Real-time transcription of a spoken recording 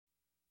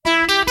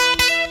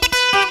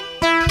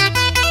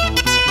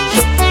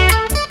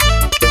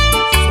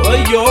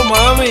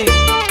mami.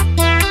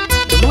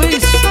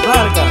 Luis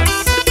Vargas,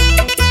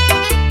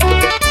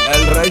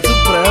 el rey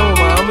supremo,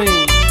 mami.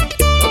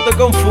 No te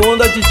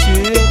confundas,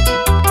 chichi.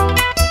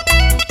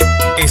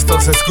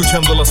 Estás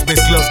escuchando las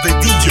mezclas de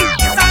DJ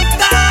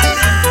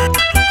Santana.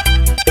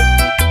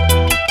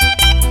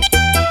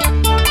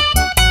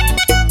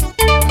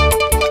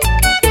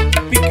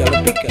 Pícale,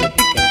 pícale,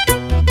 pícale.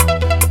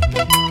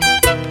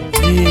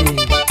 Sí.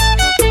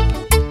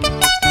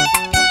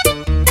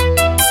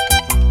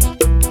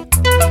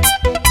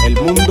 El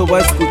mundo va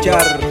a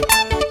escuchar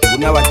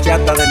una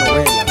bachata de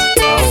novela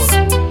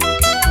ahora.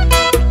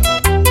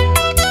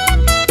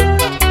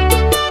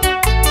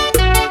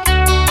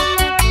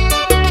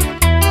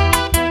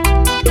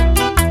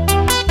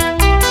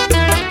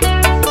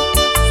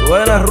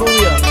 Suena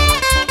rubia,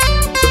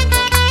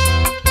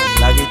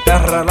 la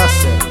guitarra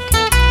láser.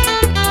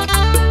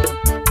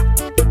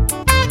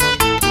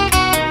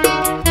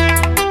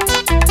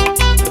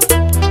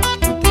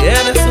 Tú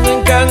tienes un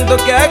encanto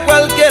que a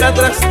cualquiera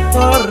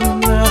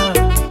trastorna.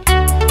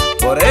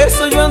 Por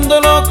eso yo ando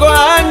loco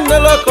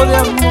de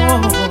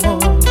amor.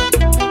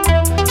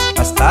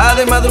 Hasta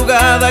de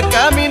madrugada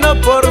camino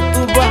por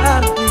tu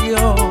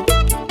barrio.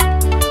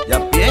 Ya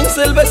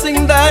piensa el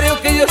vecindario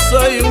que yo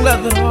soy un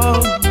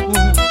ladrón.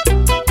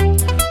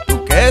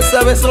 Tú que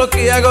sabes lo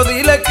que hago,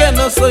 dile que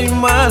no soy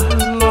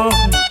malo.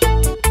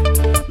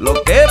 Lo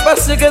que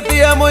pasa es que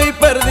te amo y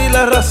perdí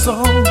la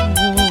razón.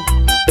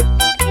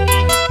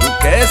 Tú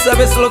que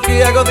sabes lo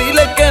que hago,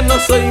 dile que no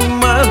soy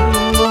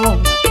malo.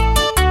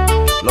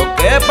 Lo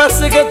que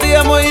pasa es que te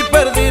amo y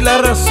perdí la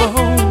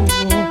razón.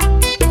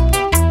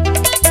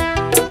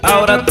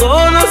 Ahora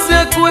todos se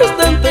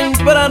acuestan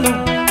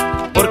temprano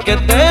porque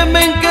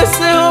temen que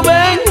se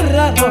joven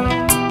raro.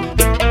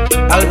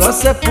 Algo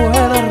se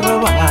puede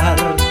robar,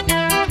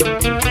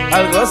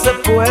 algo se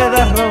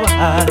puede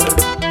robar.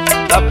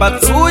 La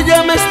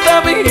patrulla me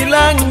está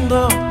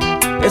vigilando,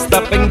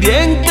 está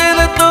pendiente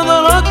de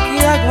todo lo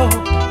que hago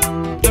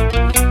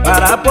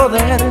para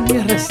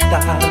poderme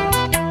arrestar,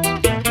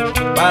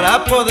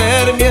 para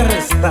poderme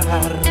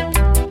arrestar.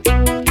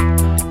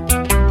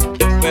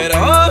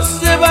 Pero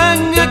se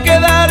van a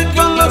quedar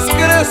con los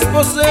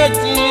crespos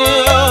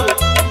hechos,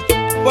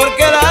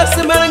 porque la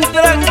semana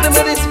entrante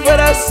me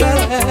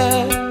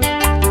disfrazaré.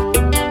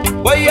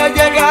 Voy a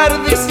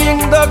llegar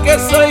diciendo que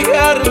soy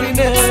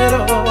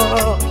jardinero,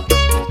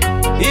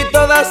 y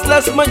todas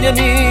las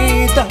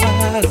mañanitas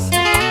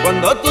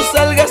cuando tú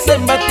salgas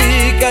en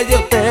batica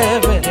yo te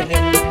veré,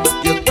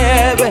 yo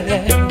te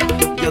veré,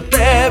 yo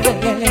te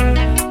veré,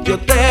 yo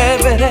te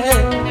veré,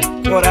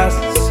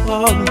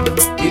 corazón,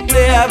 y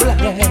te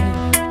hablaré,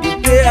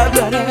 y te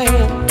hablaré,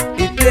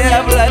 y te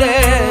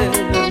hablaré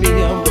de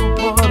mi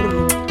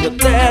amor. Yo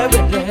te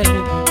veré,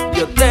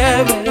 yo te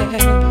veré,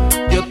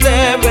 yo te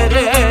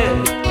veré,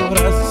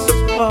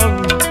 corazón,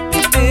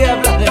 y te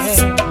hablaré,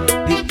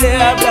 y te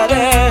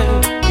hablaré,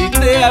 y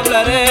te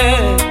hablaré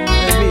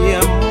de mi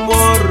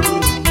amor.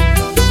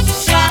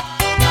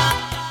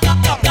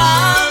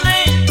 Dame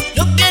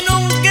lo que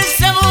nunca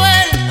ese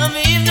amor a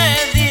mí me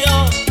dio.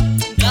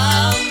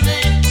 Dame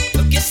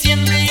lo que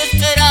siempre yo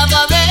esperaba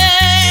de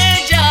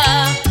ella.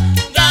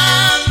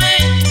 Dame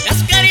las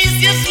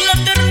caricias, la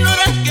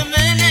ternura que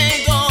me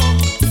negó.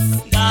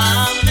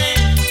 Dame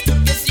lo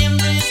que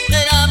siempre yo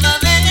esperaba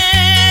de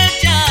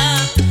ella.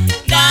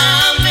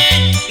 Dame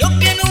lo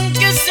que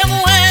nunca esa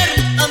mujer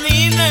a mí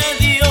me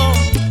dio.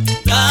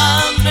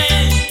 Dame,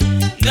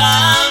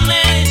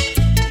 dame,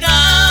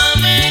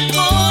 dame,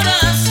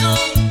 corazón,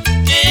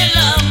 el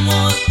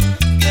amor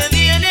que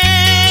viene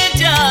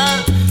ella.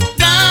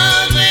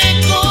 Dame,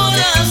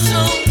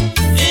 corazón,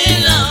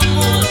 el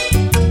amor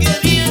que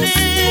viene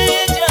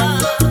ella.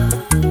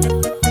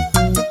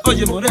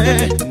 Oye,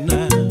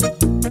 morena,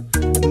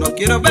 no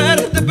quiero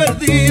verte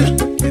perdida,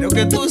 quiero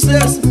que tú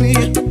seas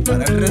mía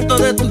para el resto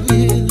de tu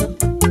vida.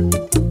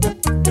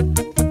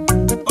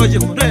 Oye,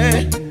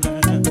 morena,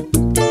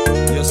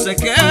 yo sé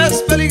que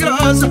es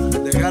peligroso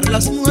dejar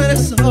las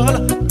mujeres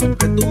solas,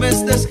 aunque tú me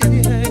estés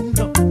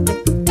queriendo.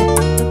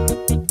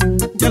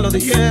 Ya lo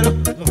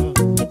dijeron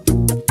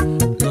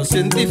los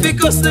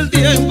científicos del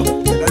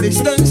tiempo, que la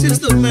distancia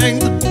es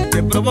tormento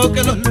que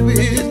provoca el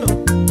olvido.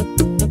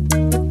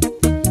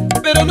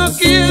 Pero no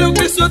quiero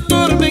que eso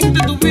atormente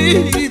tu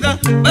vida.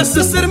 Vas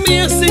a ser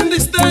mía sin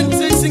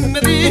distancia y sin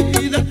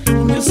medida.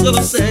 Yo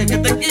solo sé que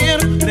te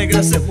quiero,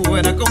 negra, sé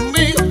buena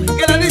conmigo,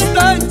 que la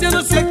distancia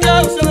no sea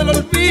causa del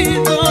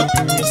olvido.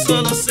 Yo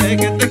solo sé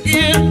que te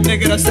quiero,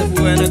 negra, sé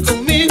buena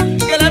conmigo,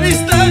 que la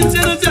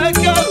distancia no sea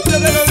causa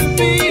del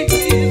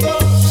olvido.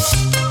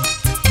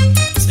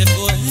 Se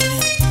fue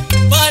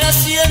para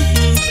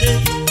siempre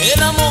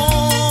el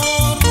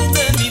amor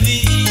de mi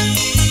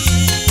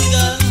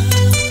vida.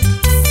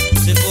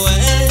 Se fue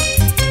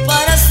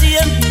para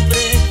siempre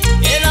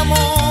el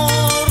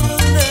amor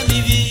de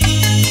mi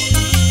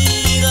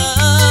vida.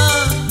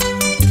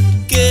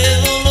 Qué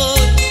dolor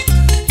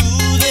tú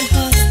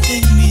dejaste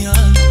en mi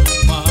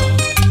alma.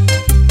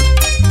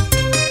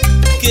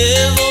 Qué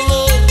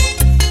dolor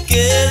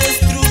que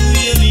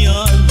destruye mi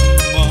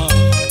alma.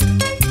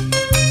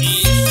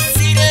 Y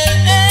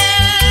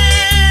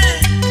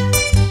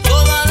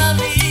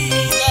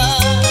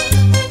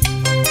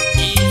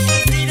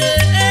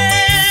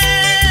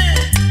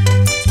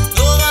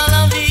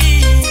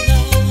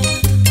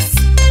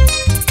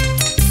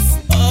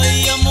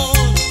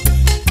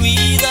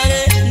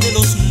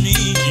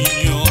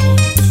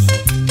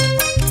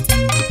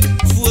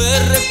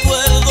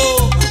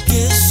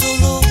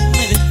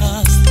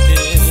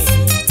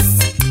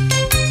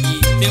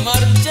te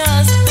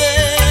marchaste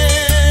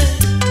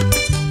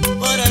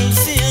para el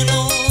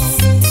cielo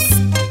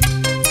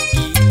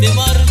y te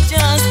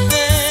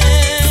marchaste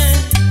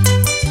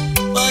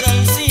para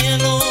el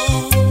cielo.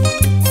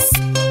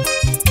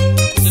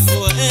 Se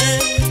fue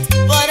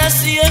para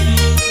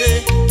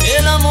siempre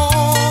el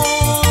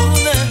amor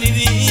de mi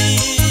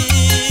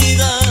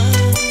vida.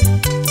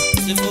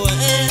 Se fue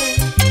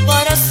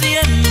para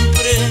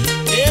siempre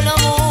el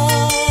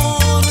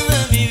amor de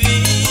mi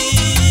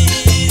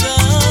vida.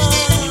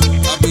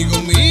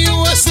 Amigo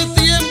mío, hace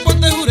tiempo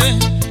te juré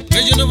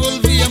que yo no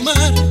volví a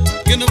amar,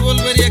 que no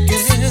volvería a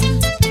querer.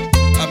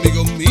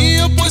 Amigo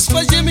mío, pues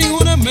fallé mi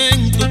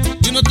juramento.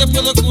 Yo no te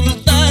puedo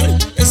ocultar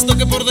esto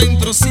que por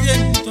dentro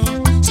siento.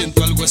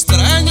 Siento algo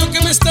extraño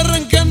que me está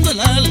arrancando el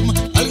alma,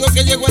 algo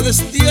que llegó a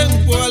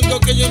destiempo, algo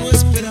que yo no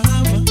esperaba.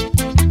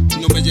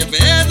 No me llevé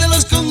de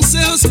los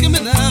consejos que me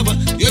daba,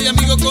 y hoy,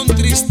 amigo, con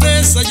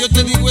tristeza yo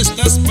te digo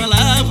estas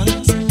palabras.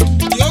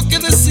 Yo que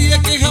decía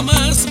que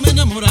jamás me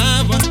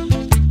enamoraba,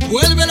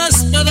 vuelve la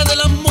espada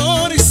del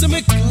amor y se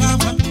me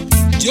clava.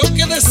 Yo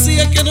que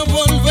decía que no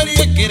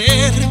volvería a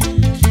querer,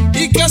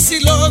 y casi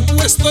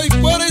loco estoy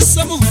por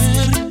esa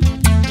mujer.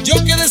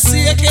 Yo que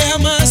decía que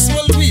jamás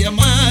volví a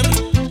amar,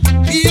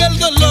 y el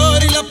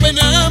dolor y la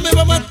pena me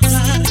va a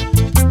matar.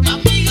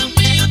 Amigo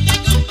mío, te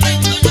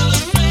comprendo, ya lo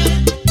sé.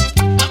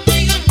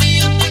 Amigo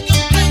mío, te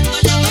comprendo,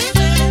 ya lo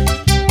sé.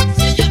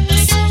 Si ella te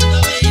gusta,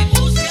 ve y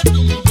busca a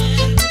tu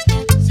mujer.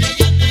 Si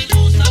ella te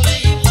gusta, ve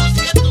y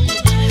busca a tu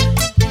mujer.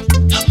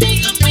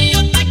 Amigo mío,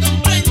 te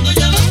comprendo,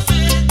 ya lo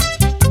sé.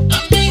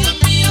 Amigo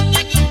mío,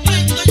 te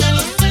comprendo, ya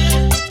lo sé.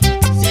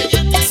 Si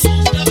ella te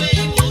gusta, ve y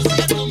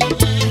busca a tu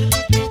mujer.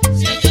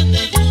 Si ella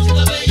te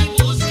gusta, ve y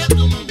busca a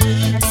tu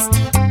mujer.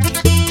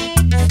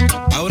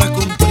 Ahora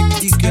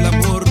comprendí que el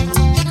amor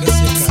nunca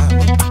se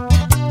acaba.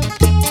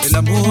 El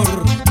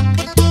amor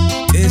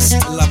es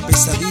la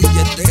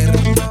pesadilla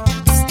eterna.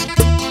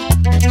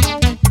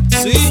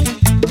 Sí.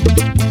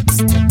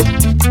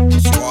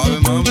 Suave,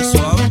 mami,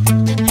 suave.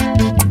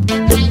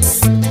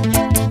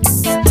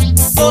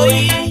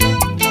 Hoy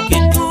que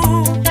tú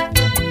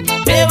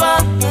te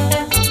vas,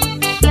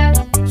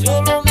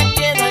 solo me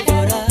queda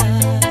llorar.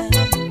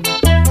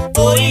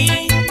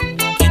 Hoy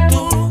que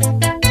tú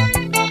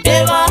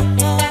te vas,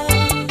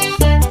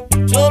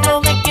 solo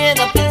me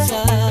queda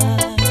pensar.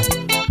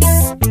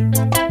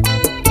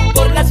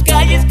 Por las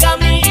calles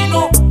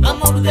camino,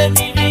 amor de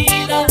mi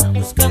vida,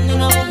 buscando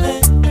una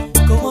mujer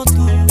como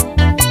tú,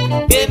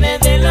 que me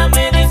dé la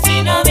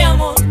medicina de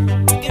amor,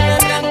 que me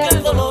arranque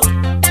el dolor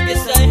de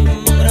esa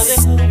hembra de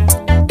jugo.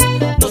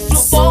 No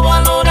supo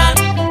valorar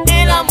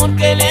el amor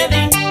que le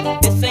di,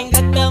 esa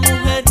ingrata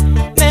mujer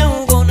me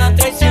jugó una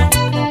traición.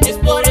 Es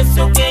por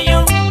eso que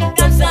yo,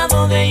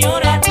 cansado de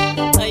llorar,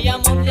 ay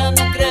amor, ya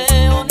no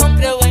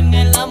creo en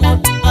el amor.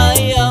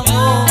 Ay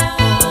amor,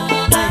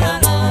 ay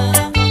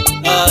amor,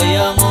 ay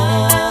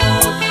amor,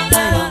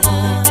 ay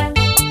amor,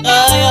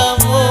 ay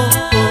amor,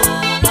 ay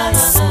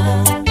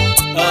amor,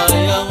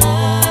 ay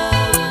amor,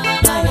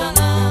 ay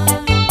amor,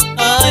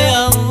 ay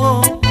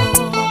amor,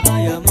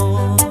 ay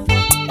amor,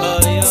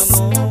 ay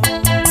amor.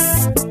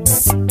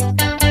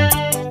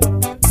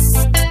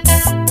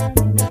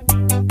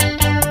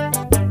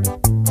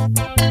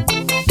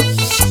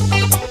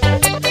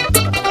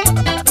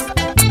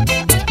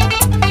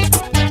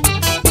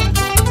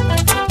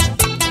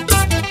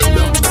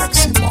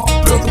 Máximo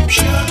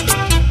Production.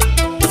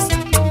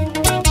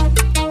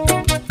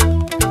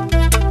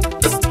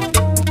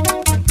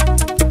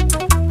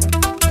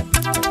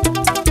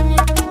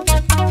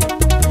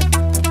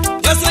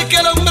 Ya sé que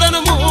el hombre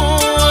no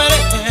muere,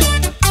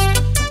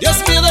 Dios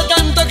mío, de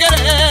tanto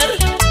querer.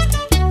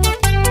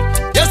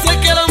 Ya sé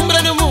que el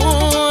hombre no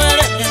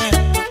muere,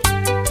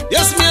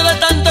 Dios mío, de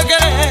tanto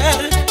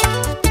querer.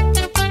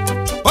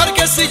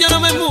 Porque si yo no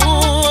me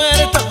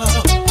muero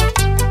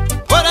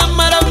por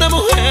amar a una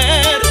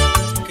mujer,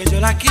 que yo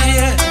la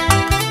quiero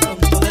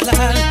con todo el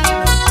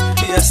alma,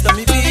 y hasta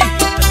mi vida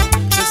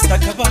se está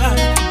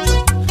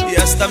acabando, y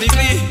hasta mi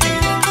vida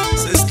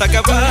se está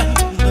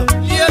acabando,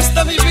 y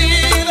hasta mi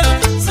vida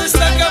se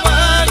está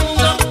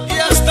acabando, y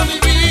hasta mi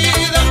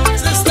vida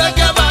se está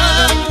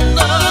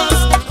acabando.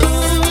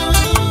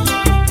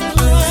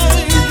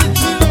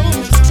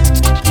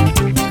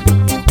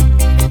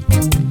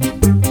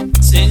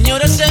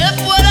 Señora, se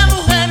fue la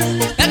mujer,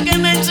 la que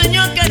me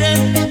enseñó a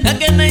querer, la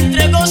que me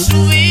entregó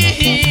su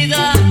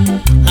vida.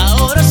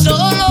 Ahora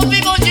solo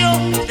vivo yo,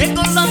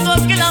 recordando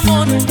aquel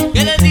amor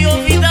que le dio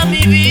vida a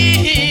mi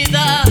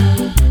vida.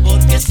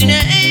 Porque sin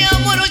ella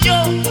muero yo,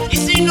 y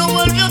sin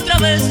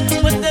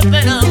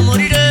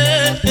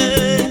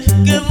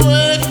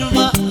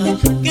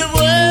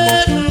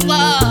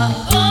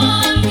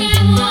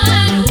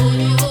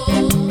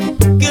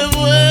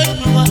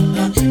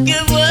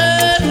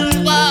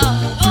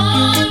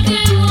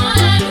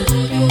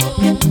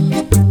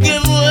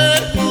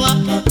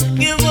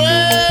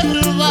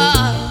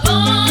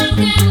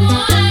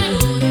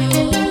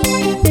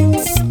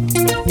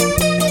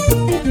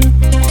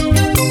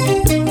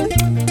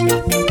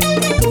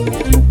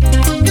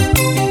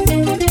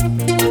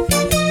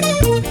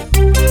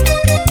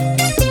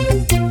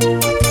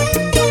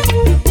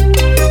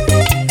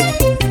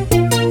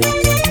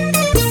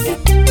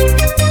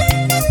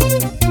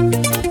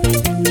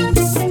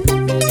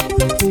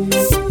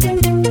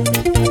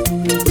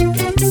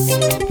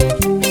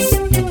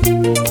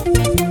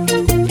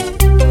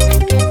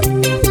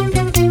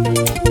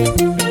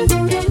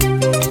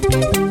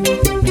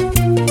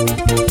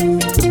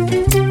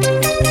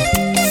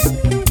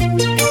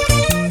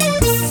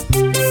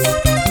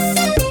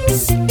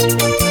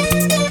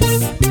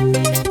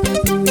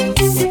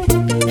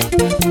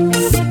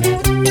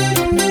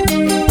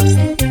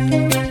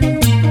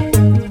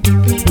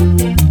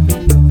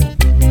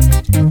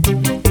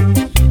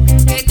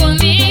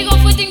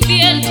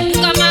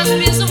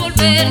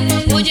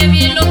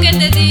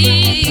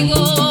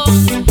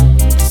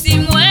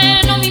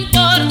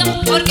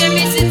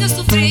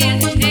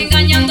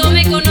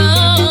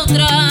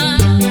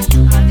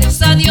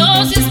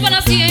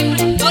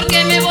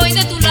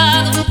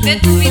de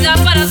tu vida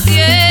para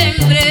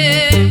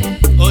siempre.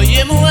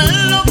 Oye, mujer,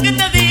 lo que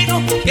te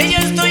digo, que ya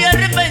estoy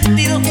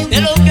arrepentido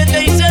de lo que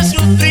te hice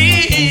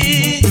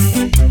sufrir.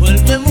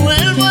 Vuelve,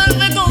 mujer,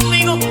 vuelve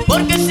conmigo,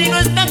 porque si no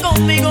está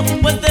conmigo,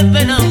 pues de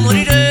pena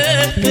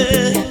moriré.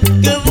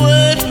 Que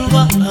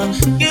vuelva,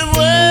 que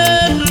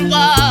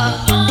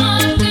vuelva.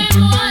 Porque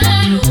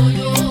muero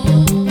yo.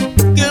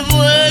 Que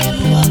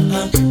vuelva,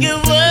 que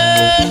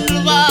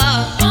vuelva.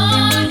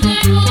 Porque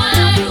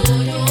muero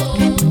yo.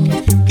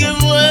 Que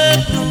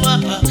vuelva,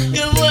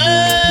 que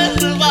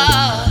vuelva.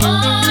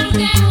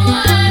 Porque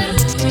muero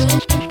yo.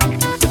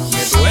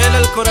 Me duele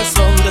el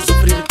corazón de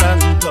sufrir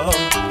tanto.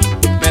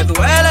 Me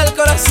duele el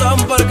corazón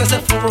porque se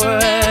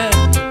fue.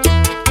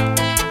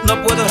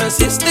 No puedo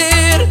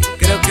resistir,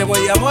 creo que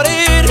voy a morir.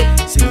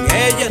 Sin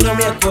ella no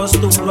me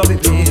acostumbro a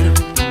vivir.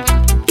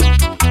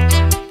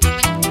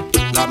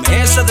 La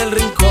mesa del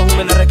rincón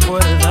me la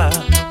recuerda.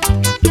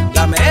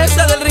 La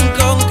mesa del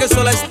rincón que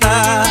sola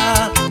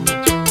está.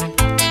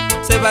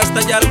 Se va a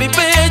estallar mi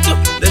pecho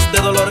de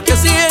este dolor que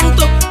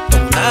siento.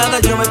 Con nada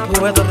yo me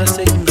puedo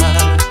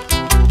resignar.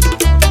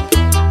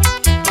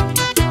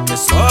 Que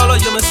solo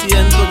yo me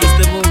siento en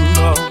este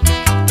mundo.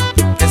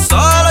 Que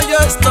solo yo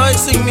estoy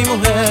sin mi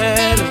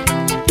mujer.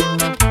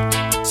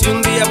 Si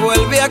un día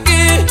vuelve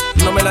aquí,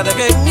 no me la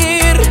dejen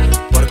ir,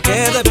 porque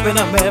de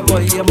pena me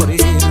voy a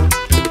morir.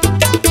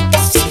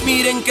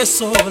 Miren que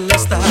sola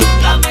está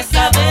la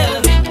mesa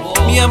del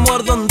rincón. Mi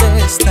amor, ¿dónde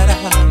estará?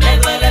 Me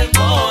duele el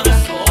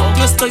corazón.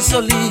 Yo estoy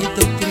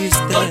solito y triste,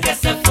 porque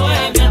se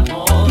fue mi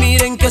amor.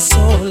 Miren que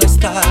sola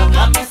está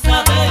la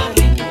mesa del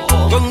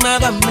rincón. Con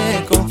nada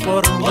me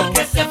conformo,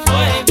 porque se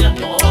fue mi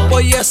amor.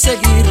 Voy a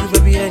seguir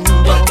bebiendo,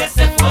 porque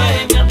se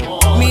fue mi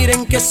amor.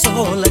 Miren que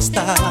sola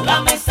está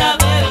la mesa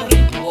del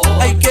rincón.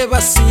 Ay, qué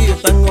vacío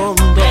tan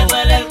hondo. Me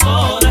duele el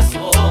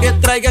corazón. Que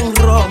traigan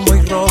romo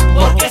y romo,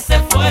 porque se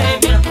fue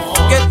mi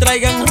amor. Que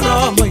traigan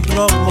romo y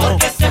romo,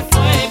 porque se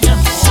fue mi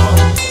amor.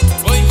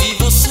 Hoy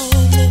vivo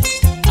solo,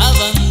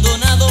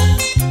 abandonado.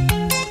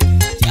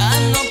 Ya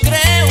no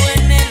creo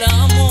en el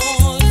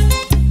amor.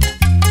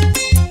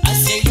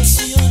 Hacía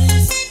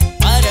ilusiones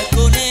para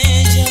con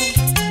ella,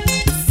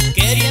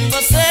 queriendo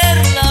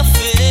hacerla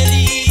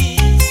feliz.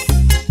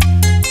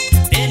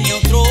 Tenía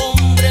otro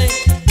hombre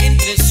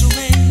entre su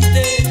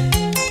mente,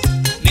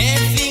 me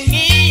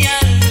fingía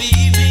al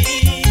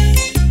vivir.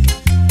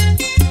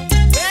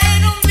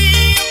 Pero un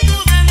día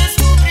pude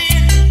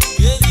descubrir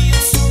que dio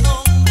su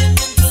nombre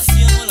mientras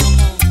hacíamos el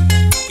amor.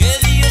 Que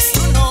dio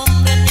su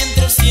nombre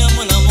mientras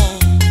hacíamos el amor.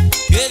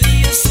 Que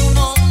dio su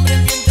nombre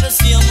mientras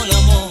hacíamos el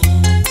amor.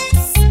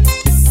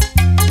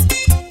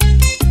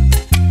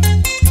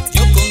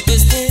 Yo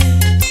contesté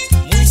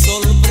muy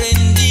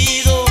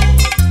sorprendido,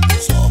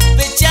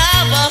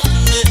 sospechaba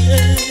de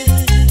él,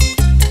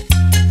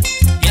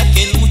 y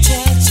aquel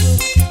muchacho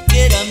que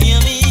era mi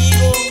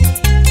amigo,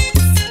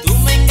 tú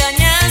me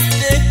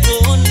engañaste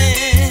con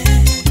él.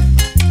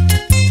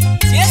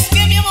 Si es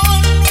que mi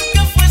amor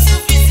nunca fue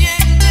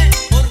suficiente,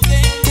 porque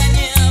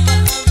engañaba a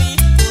mi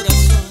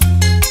corazón,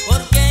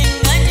 porque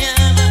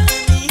engañaba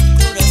a mi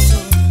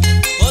corazón,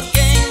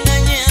 porque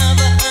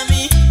engañaba a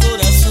mi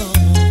corazón.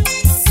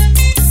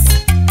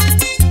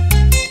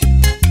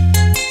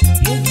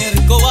 Mujer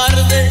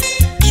cobarde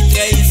y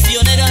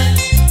traicionera,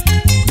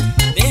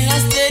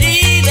 dejaste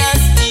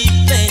heridas y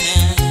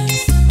penas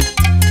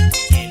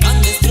que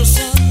van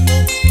destrozando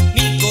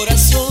mi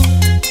corazón.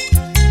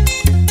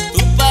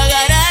 Tú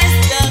pagarás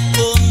esta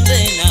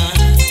condena.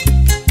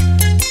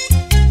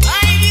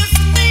 Ay, Dios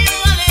mío,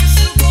 dale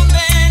su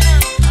condena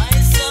a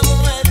esa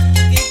mujer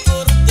que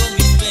cortó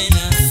mis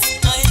venas,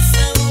 a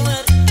esa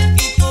mujer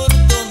que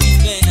cortó mis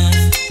venas,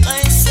 a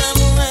esa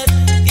mujer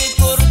que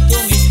cortó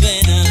mis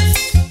venas.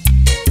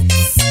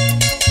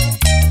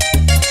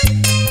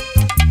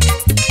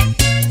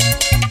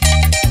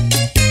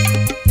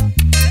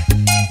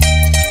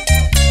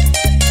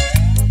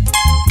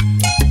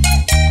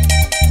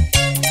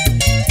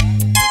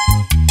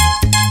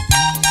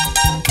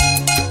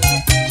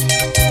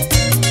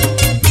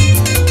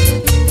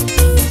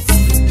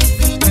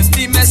 De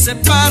ti me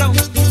separo,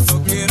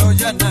 no quiero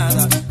ya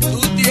nada. Tú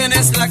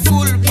tienes la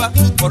culpa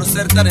por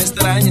ser tan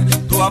extraña.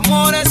 Tu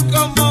amor es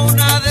como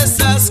una de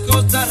esas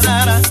cosas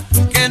raras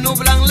que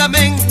nublan la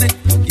mente,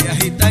 que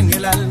agitan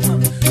el alma.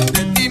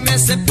 De ti me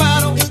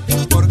separo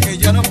porque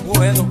ya no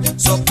puedo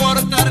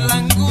soportar la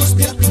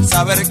angustia,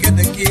 saber que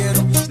te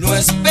quiero. No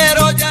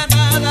espero ya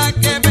nada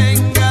que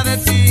venga de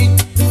ti.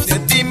 De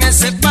ti me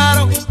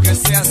separo, que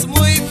seas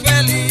muy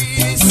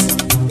feliz.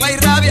 No hay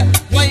rabia,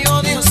 no hay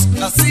odios,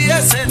 así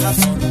es el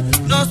amor.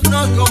 Nos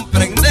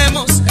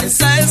comprendemos,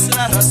 esa es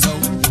la razón.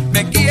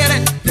 Me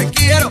quiere, te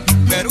quiero,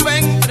 pero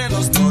entre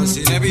los dos es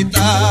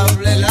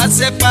inevitable la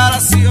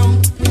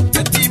separación.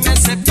 De ti me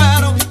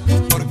separo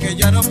porque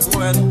ya no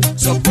puedo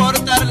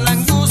soportar la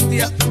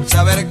angustia,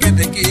 saber que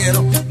te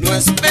quiero. No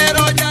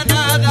espero ya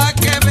nada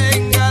que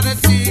venga de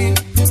ti.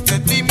 De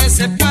ti me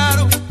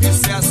separo, que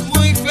seas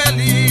muy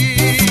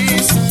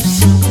feliz.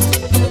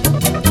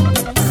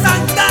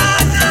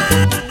 Santana.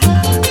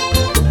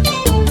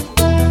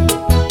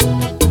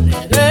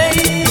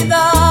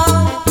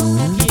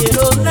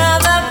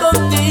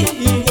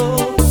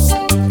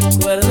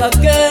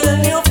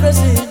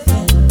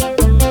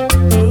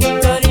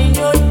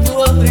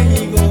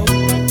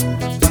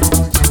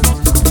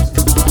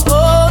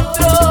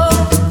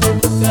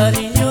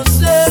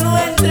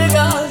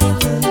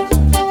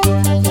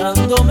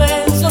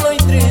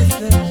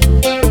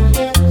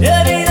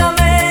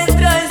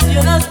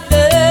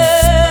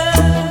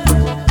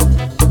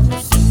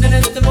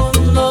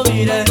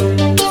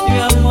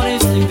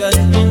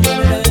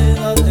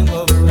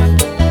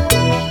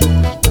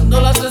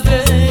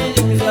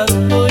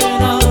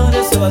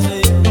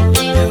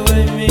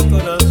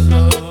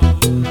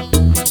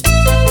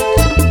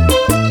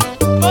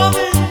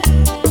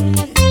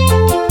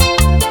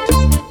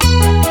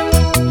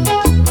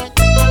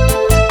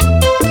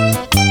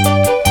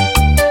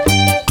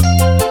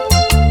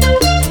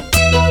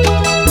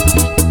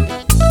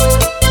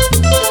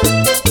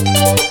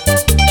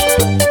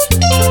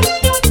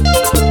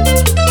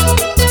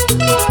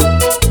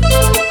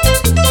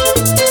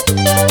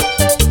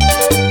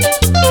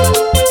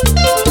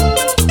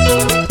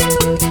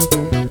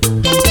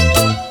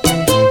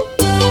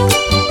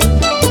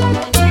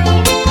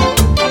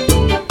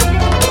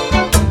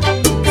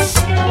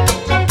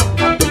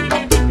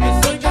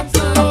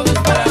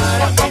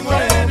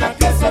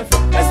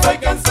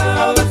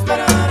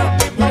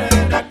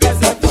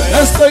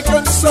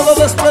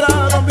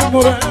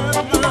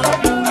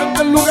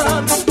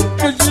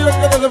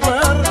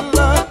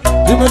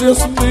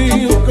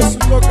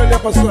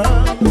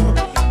 pasando.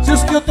 Si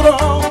es que otro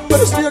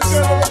hombre se ha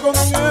quedado con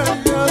ella,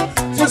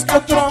 si es que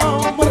otro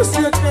hombre se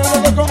ha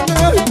quedado con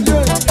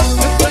ella.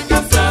 Estoy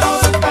cansado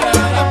de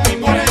esperar a mi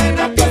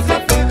morena que se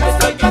fue.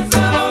 Estoy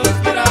cansado de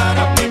esperar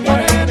a mi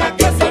morena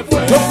que se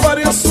fue. Son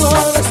varias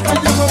horas que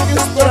llevo aquí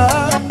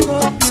esperando,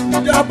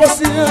 ya la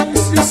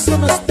paciencia se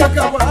me está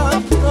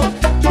acabando.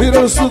 Mira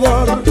el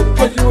sudor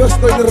que yo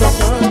estoy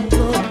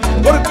derramando,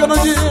 porque no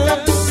llega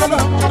la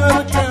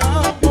mujer que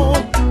amo,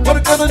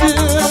 porque no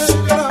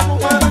llega la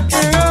mujer que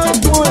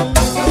amo.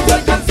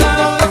 Estoy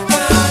cansado de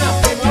esperar a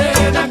mi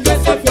morena que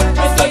se fue.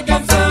 Estoy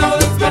cansado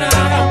de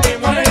esperar a mi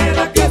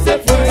morena que se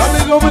fue.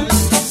 Amigo mío,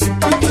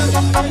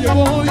 yo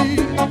voy,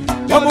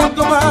 vamos a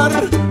tomar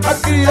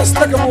aquí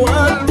hasta que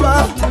vuelva.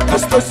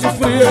 Estoy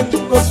sufriendo,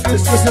 que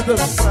es que se te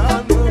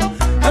sano.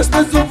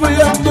 Estoy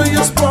sufriendo y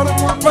es por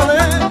culpa de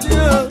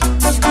ella.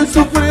 Estoy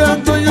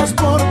sufriendo y es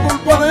por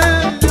culpa de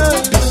ella.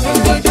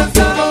 Estoy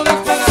cansado de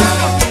esperar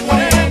a mi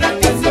morena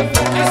que se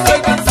fue. Estoy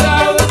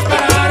cansado de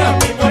esperar a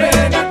mi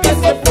morena que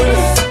se fue.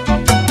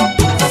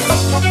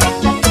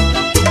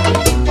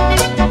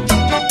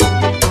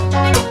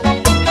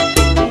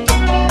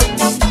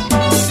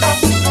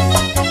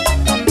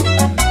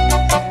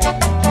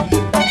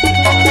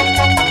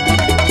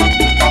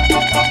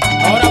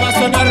 Ahora va a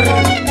sonar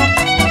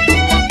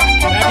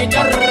la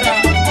guitarra,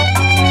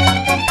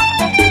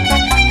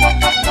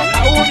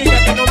 la única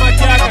que no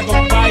machaca,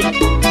 compay.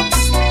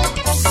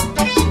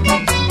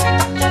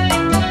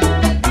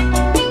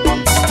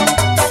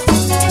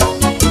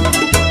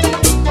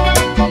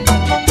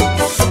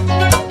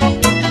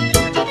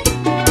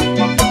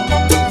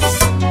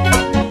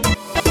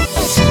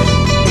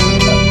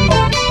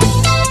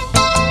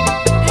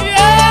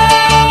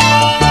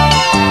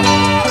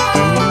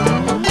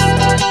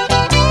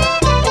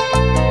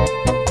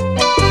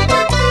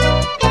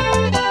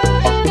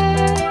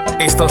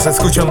 Estás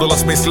escuchando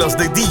las mezclas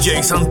de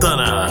DJ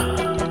Santana.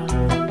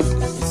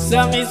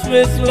 Esa misma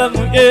es la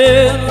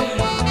mujer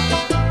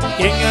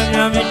que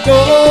engaña mi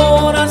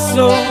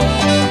corazón,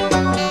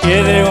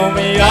 que dejó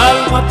mi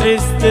alma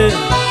triste,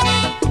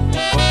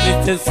 con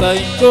tristeza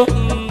y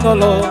con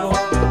dolor.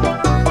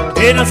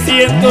 Pena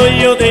siento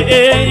yo de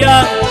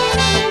ella,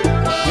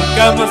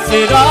 nunca más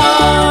será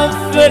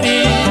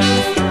feliz,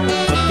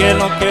 porque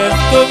lo que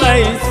tú me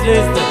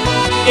hiciste,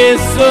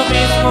 eso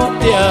mismo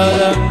te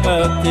harán a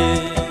ti.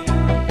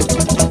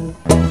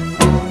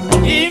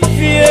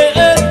 Infiel,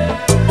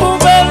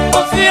 mujer no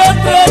sea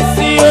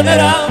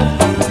traicionera,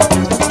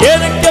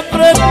 tiene que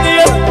aprender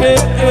a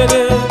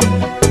querer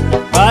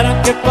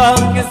para que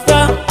pague esta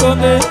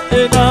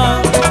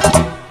condena.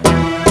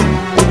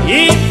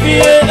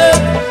 Infiel,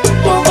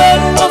 mujer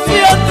no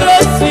sea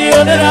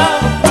traicionera,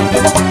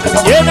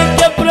 tiene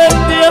que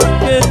aprender a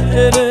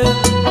querer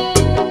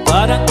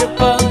para que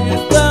pague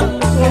esta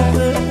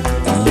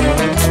condena.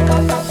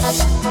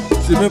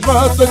 Si me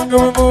matan que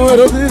me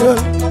muero día,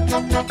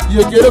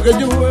 yo quiero que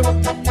llueva,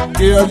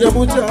 que haya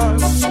mucha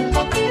agua,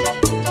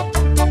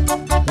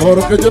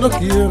 porque yo no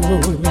quiero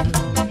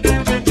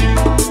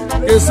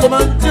que se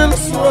manche el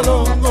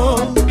suelo, no,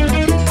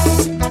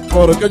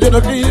 porque yo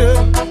no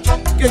quiero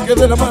que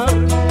quede la mar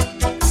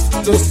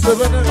de ese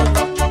veneno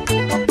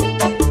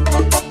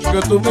que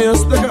tú me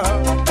has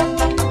dejado.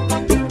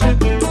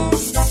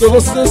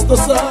 Todos estos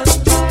años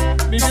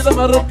mi vida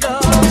marcada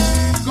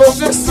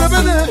con ese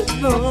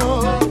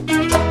veneno.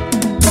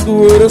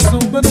 Tú eres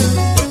un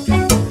veneno,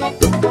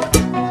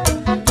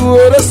 tú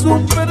eres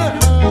un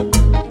veneno,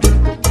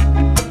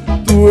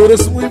 tú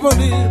eres muy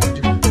bonito,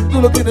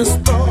 tú lo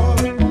tienes todo,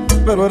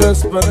 pero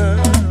eres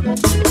veneno.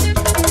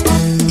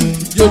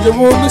 Yo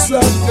llevo en mi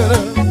sangre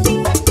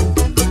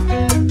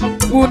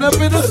una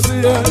pena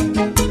real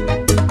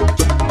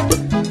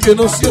que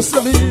no se ha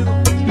salido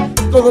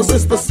todos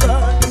estos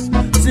años,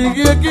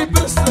 sigue aquí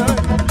presente.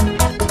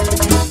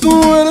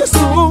 Tú eres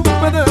un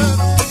veneno,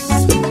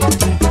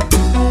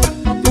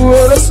 tú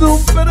eres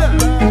un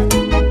veneno,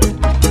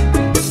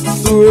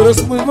 tú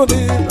eres muy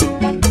bonito,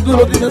 tú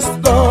lo tienes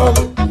todo,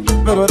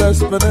 pero eres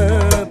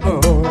veneno.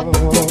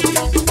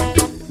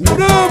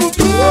 ¡Bravo,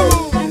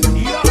 bravo!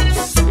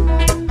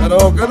 ¿Pero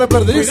qué le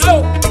perdiste?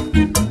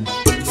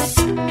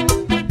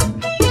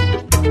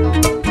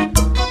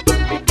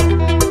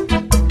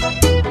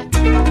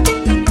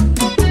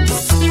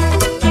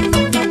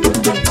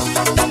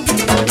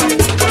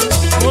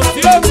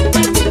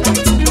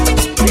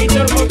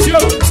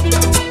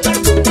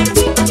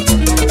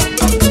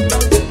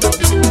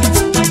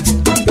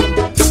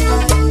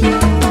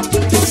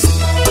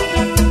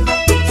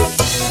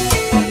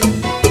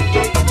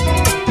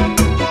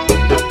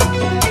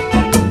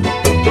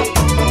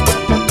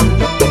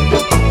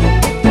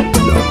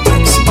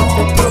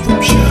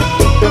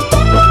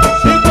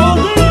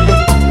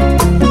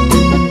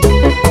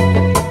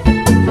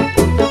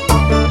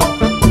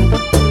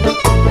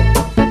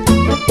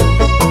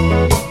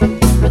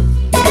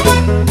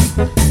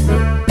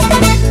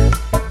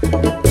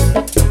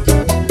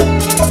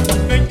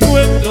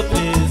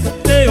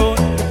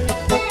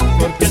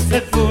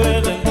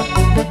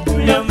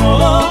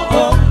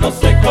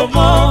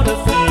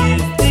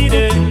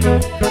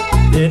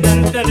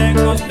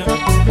 lejos de mí,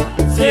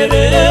 si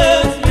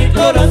eres mi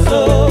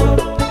corazón.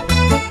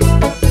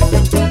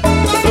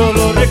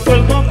 Solo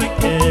recuerdos me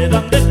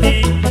quedan de ti,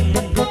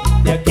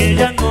 de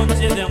aquella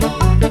noche de amor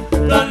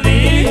tan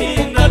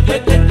linda que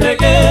te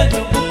entregué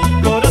yo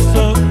mi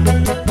corazón,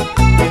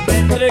 que me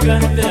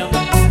entregaste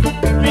amor,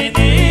 mi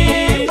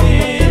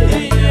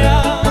niña.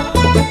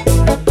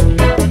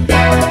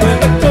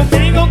 Juega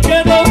conmigo que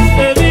no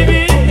sé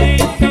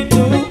vivir sin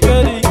tu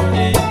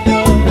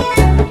cariño.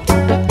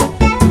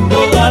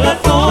 Toda la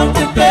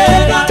noche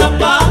entera la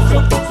paso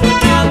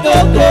soñando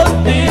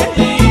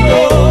contigo.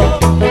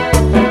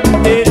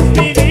 Eres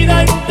mi vida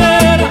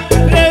entera,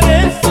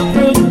 regresa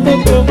pronto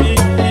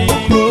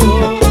conmigo.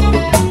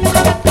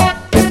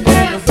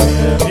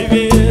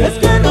 Es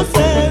que no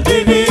sé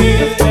vivir,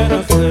 es que no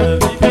sé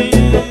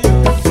vivir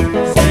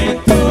sin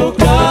tu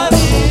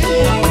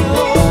cariño.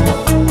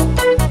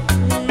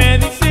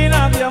 Medicina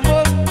de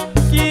amor,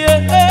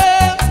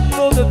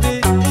 quiero de ti,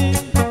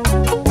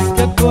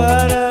 que tú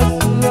eres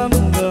la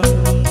mujer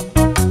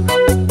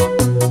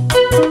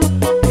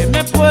que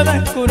me pueda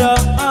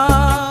curar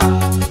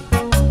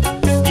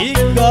y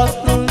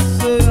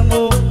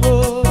enfermo.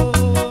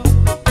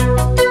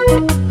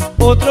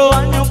 Otro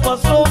año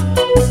pasó,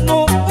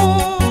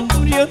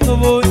 muriendo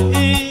voy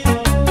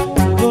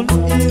con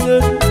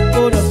el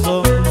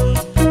corazón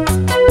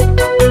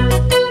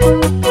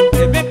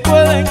que me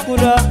pueden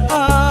curar,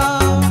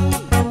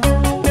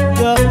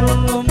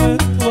 dándome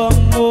tu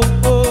amor.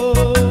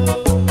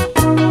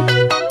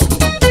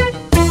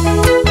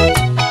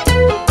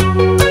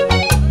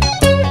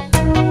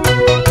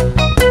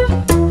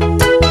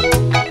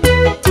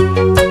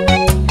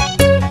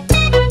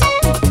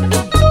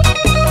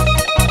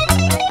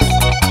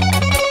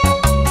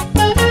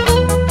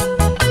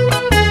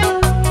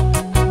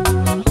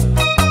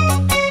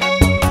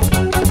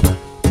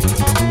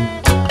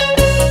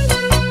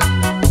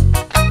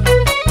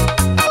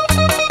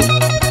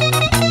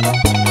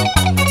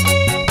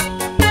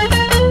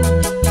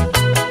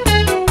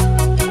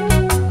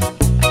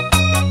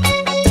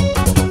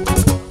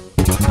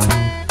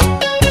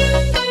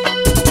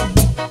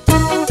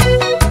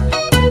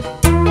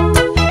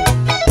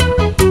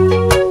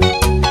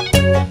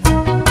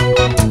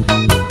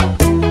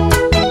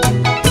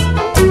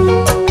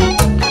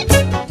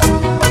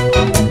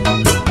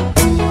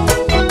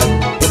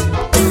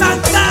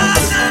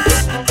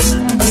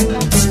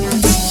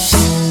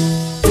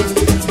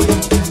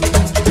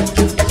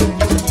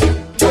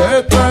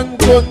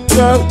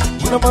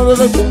 Una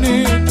madre de un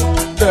niño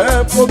de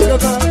poca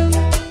edad,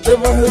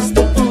 debajo de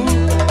tú,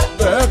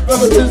 de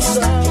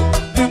belleza,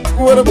 de un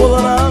cuerpo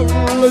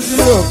adorable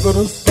yo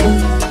conocí.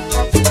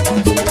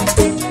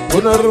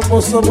 Una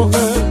hermosa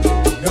mujer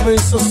que me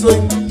hizo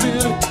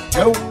sentir que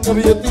aún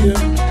había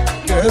tiempo,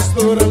 que esto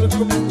era el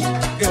común,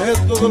 que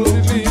todo lo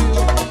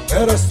vivido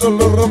era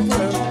solo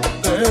romper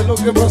de lo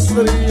que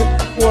pasaría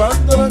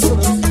cuando la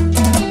conocí.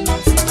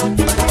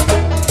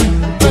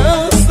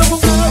 Esta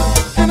mujer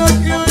tiene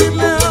que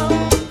oírle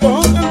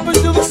con el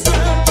pecho de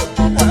ser.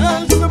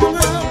 Esta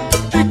mujer,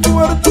 mi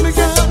cuarto, mi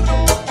guerra,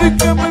 mi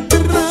cama y mi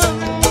red.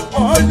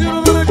 Oye, no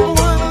te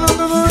recuerdo, no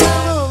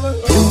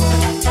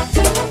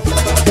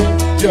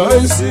te yo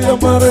hice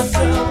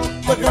amarse,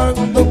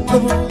 pagando un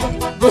duda.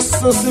 No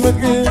sé si me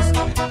quiso,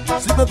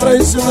 si me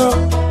traicionó,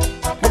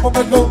 como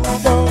me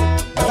contó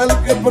el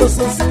que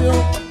presenció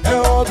que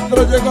otro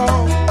llegó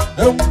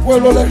de un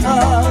pueblo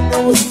lejano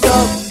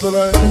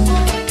buscándola.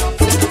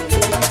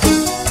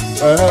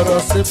 Pero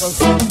así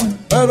pasó,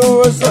 pero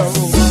esa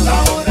mujer,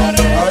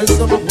 a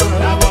esa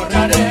mujer,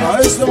 a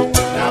esa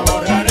mujer,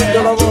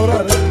 yo la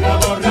borraré,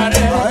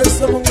 a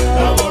esa mujer,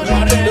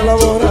 yo la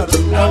borraré,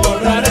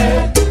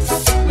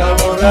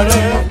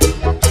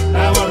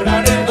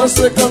 no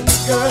sé con qué,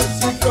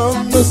 si con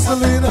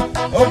vaselina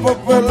o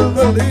papel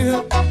de lija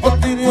o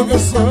tinio que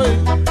soy,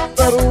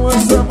 pero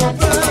esa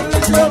mujer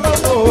yo la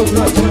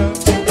borraré,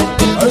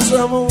 a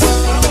esa mujer,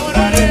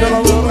 yo la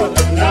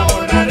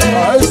borraré,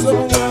 a esa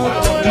mujer,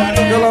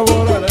 yo la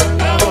borraré.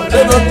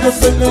 De noche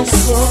tengo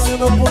insomnio,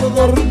 no puedo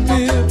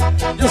dormir,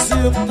 yo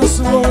siento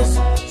su voz,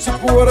 su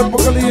cuerpo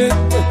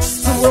caliente,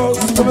 su voz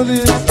que me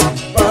dice: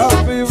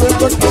 papi, ven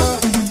acá,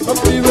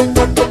 papi, ven a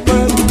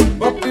comer,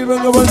 papi, ven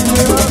a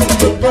bañar.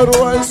 Pero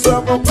a esa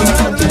mujer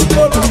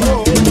yo la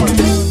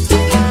borraré,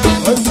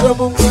 a esa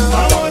mujer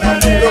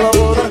yo la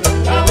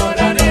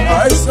borraré, a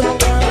esa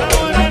mujer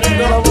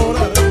yo la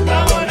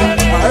borraré,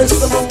 a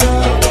esa mujer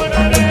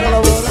yo la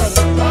borraré.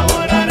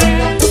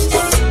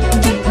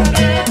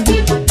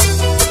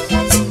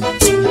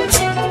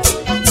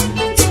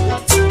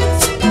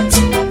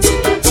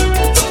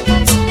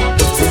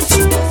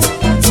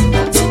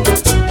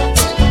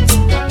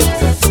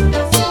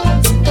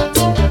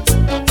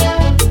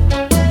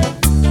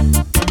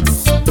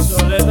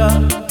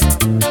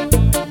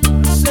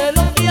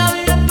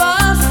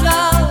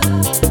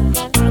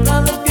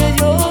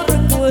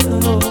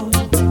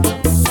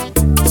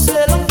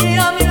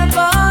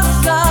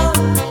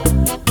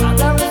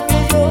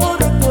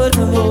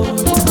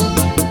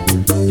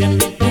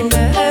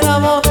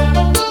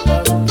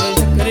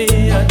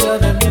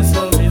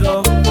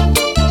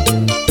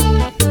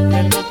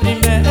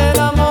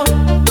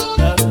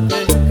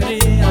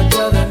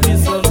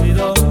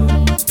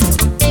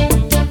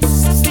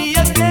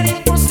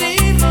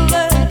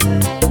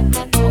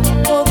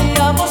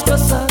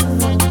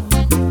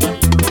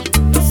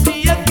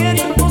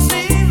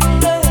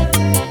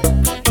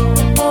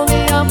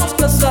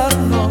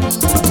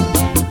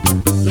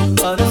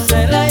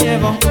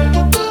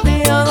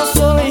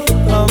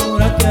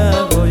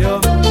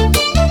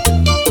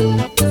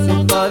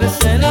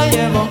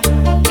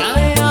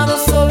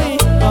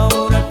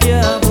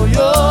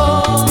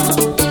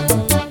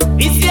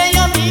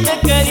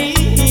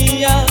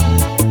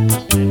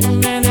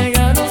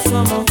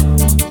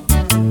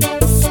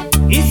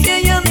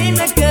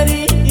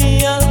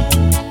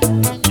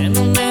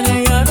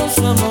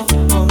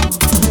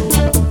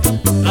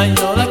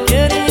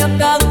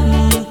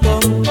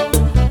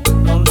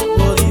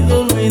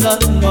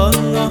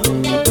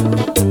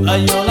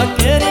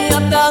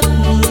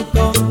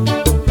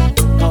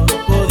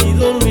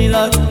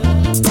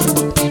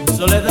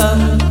 soledad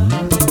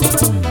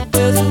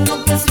es lo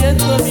que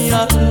siento en mi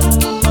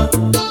alma,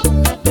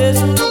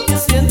 es lo que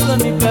siento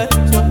en mi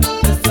pecho,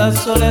 esta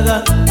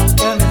soledad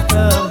que me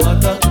está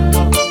matando.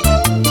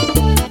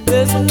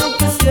 Es lo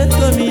que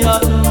siento en mi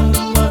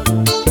alma,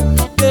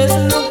 es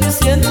lo que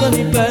siento en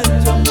mi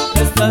pecho,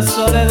 esta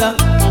soledad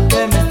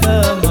que me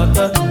está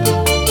matando.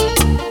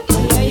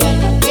 Ay, ay, ay,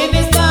 que me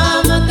está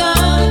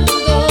matando.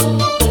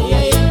 Ay,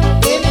 ay, ay,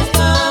 que me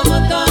está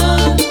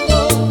matando.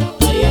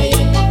 Ay, ay,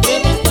 ay, que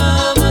me está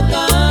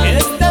matando.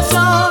 Esta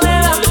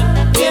soledad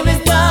que me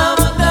está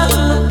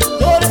matando,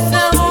 por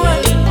esa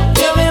mujer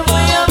yo me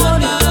voy a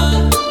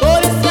morir, por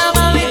esa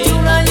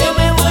malichura yo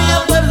me voy a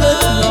perder.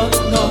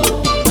 No, no,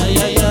 ay,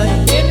 ay, ay,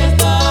 Que me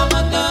está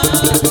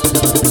matando.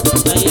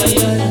 ay, ay,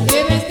 ay. Que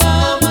me está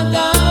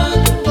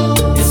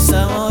matando. Esa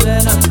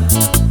morena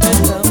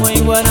está muy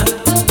buena,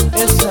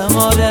 esa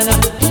morena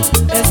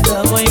está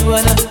muy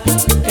buena,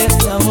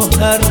 esa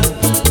mujer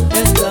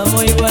está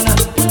muy buena,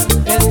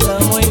 está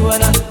muy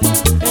buena,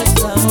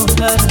 esa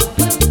mujer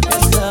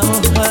está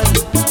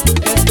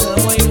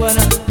muy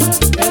buena,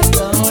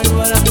 está muy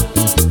buena,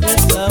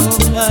 esa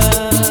mujer.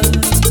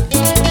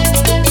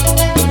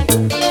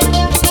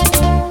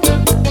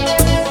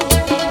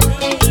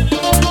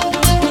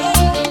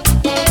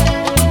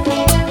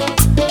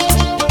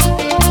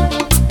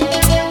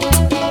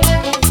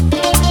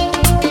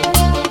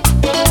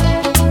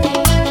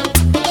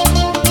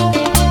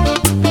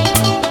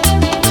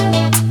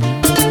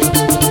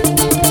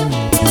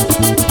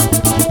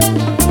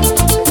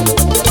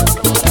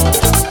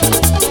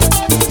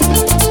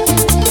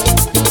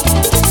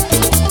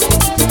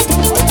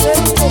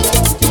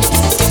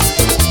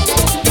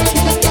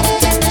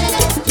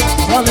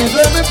 Salí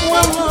de mi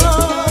pueblo,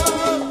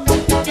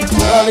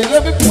 salí de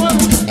mi pueblo,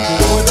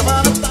 voy de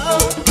Maratao.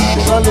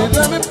 Salí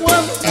de mi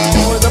pueblo,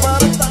 voy de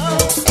Maratao.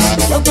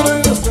 Cuando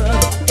regresé,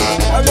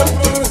 había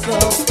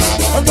progresado.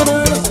 Cuando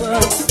regresé,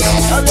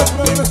 había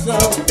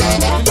progresado. Y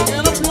llegué a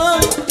la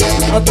playa,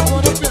 a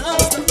tomar el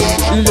fiesta.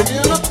 Y llegué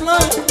a la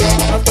playa,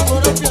 a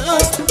tomar el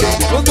fiesta.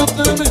 Cuando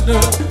terminé,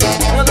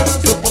 era una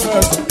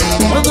sorpresa.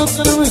 Cuando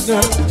terminé,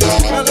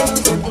 era una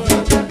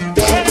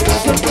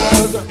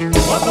sorpresa.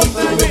 Cuando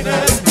terminé,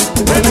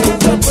 era una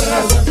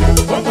sorpresa.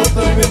 Cuando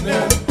terminé,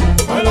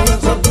 era una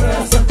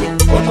sorpresa.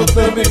 Cuando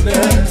terminé.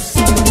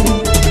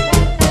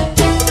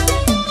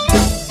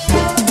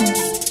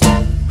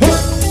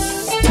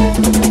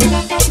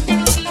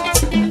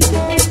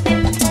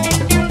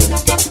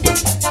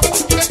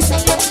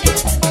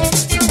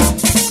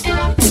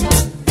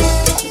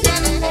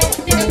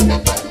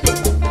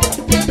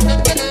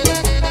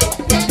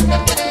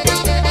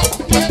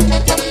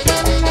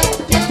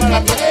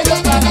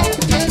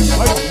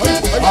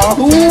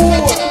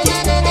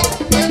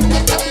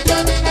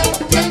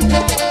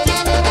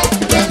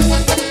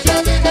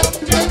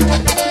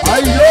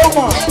 ¡Ay,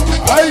 Yoma!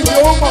 ¡Ay,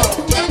 Yoma!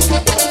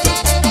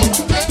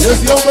 Y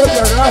ese hombre que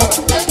agarra.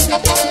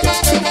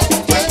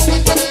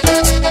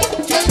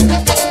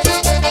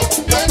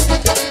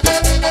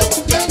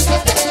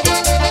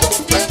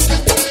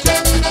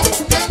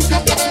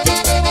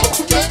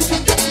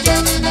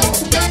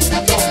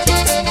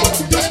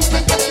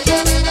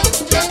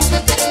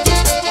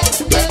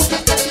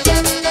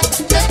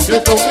 Que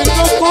comí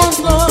con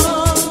gusto,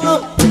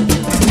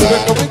 que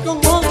comí con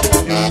gusto,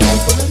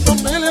 con mi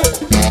familia,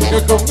 que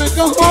comí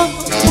con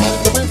gusto,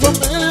 con mi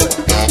familia.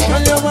 Me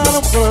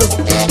llamaron preso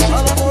a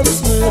la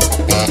policía,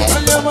 me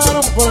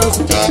llamaron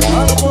preso a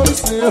la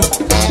policía.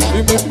 Y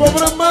mi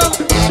pobre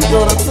madre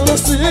llorando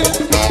decía,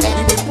 y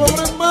mi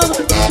pobre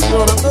madre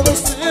llorando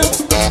decía,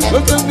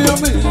 suéltame a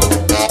mí,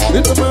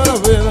 quítame la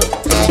vida,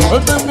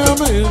 suéltame a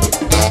mí,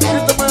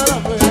 quítame la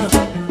vida,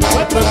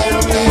 suéltame a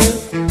mí,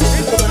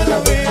 quítame la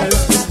vida.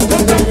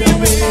 Suéltame a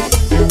mí,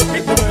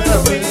 quítame la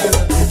vida.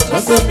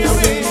 Suéltame a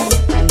mí,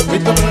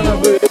 quítame la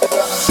vida.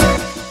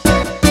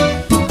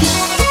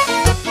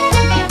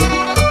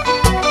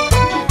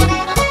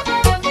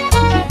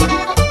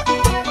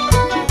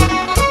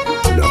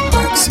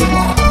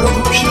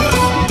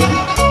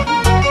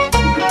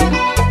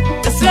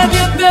 Ese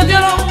diente de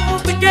oro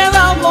te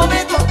queda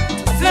bonito,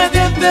 ese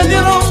diente de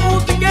oro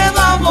te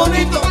queda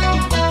bonito.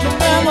 Si tú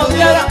me lo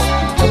dieras,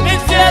 yo me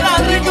hiciera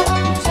rico.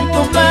 Si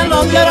tú me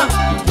lo dieras,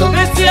 yo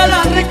me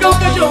hiciera rico,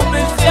 que yo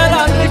me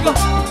hiciera rico.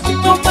 Si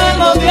tú me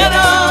lo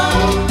dieras.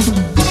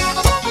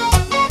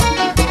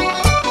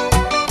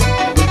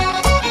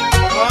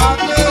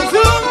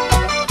 ¡Atención!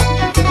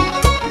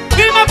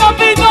 ¡Dime,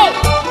 papito!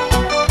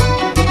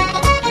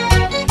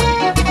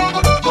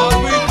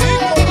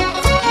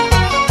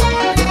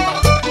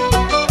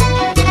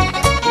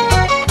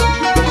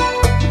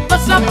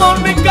 Pasa por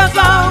mi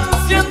casa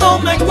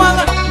haciéndome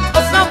cuadra,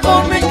 pasa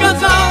por mi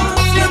casa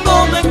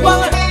haciéndome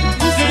cuadra.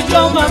 Y si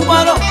yo me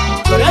muero,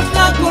 tú eres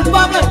la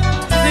culpable.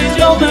 Si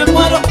yo me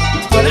muero,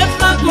 tú eres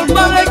la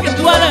culpable, que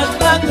tú eres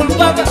la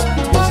culpable.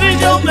 Si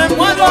yo me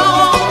muero.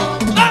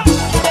 ¡Ah!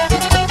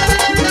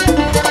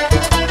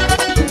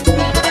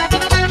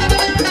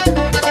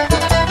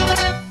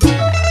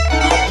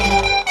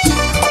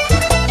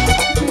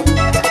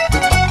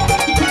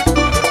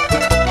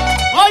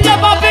 Oye,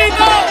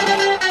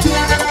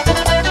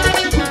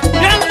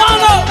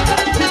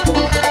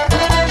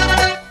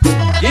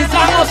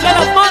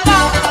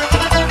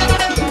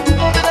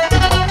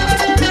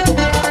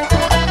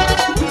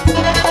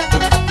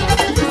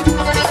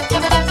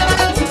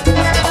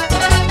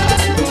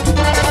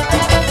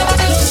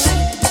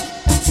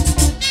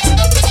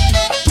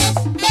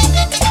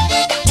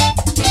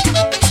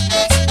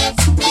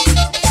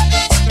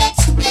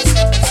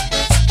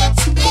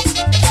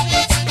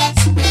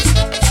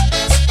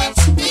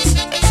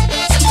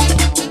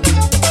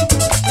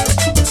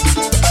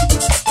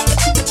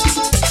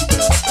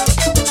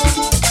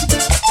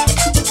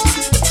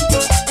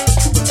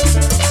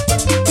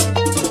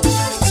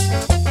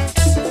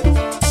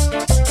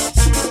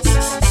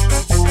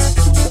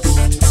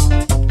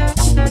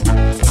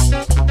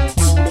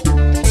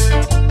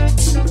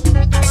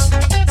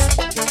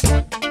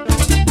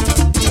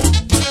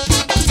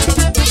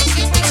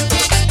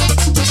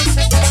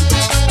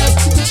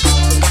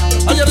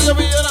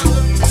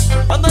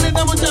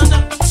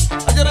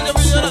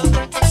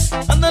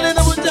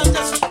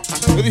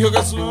 dijo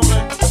que su hombre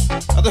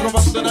ya dejó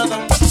para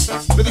Santana.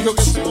 Me dijo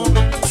que su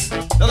hombre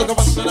ya dejó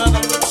para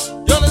Santana.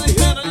 Yo le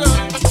dije no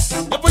llores,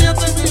 ya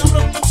apóyate en mi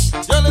hombro.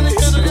 Yo le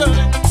dije no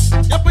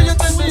llores, ya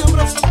apóyate en mi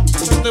hombro.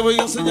 Que te voy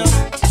a enseñar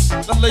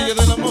las leyes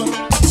del amor.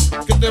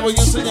 Que te voy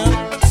a enseñar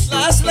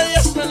las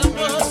leyes del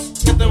amor.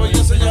 Que te voy a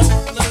enseñar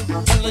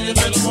las leyes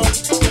del amor.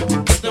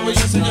 Que te voy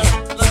a enseñar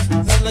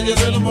las leyes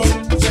del amor.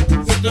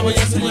 Que te voy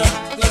a enseñar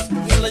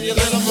las leyes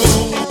del amor.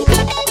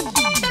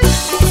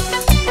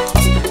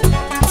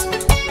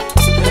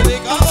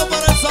 Dedicado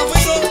para el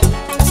Zafiro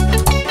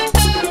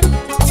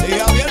y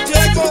Javier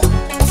Checo.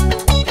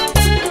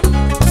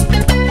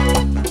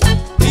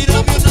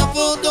 Tírame una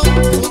foto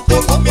junto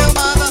con mi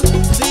amada.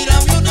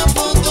 Tírame una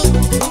foto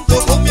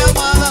junto con mi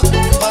amada.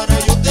 Para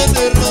yo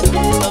tenerla,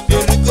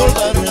 también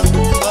recordarla.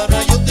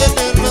 Para yo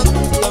tenerla,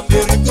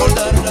 también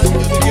recordarla. Yo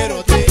te quiero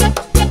a ti,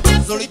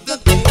 solita a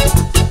ti.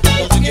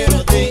 Yo te quiero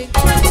a ti,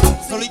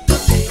 solita a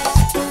ti.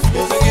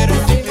 Yo te quiero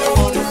a ti, mi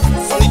amor,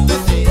 solita a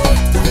ti.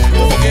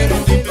 Yo te quiero a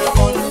ti, mi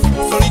amor,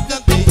 solita a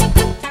ti.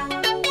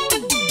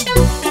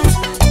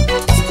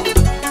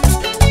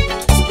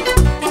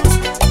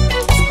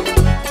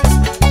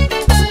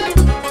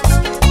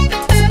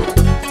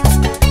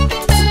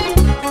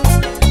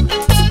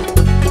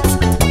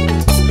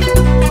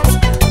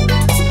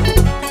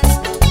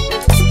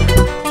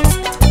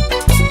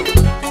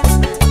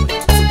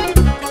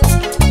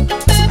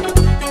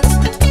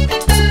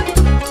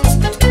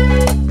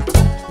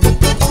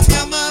 Junto con mi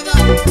amada,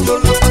 yo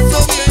la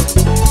paso bien.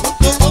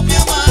 Junto con mi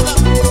amada,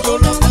 yo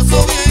la paso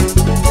bien.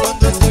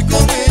 Cuando estoy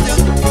con ella,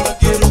 yo la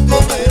quiero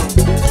comer.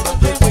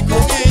 Cuando estoy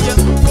con ella,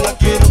 yo la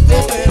quiero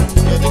comer.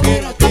 Yo te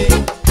quiero a ti,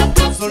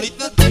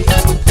 solita a ti.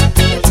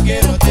 Yo te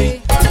quiero a ti,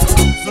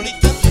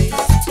 solita a ti.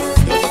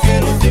 Yo te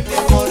quiero a ti, mi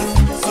amor,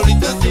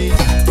 solita a ti.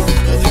 Yo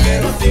te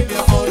quiero a ti, mi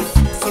amor,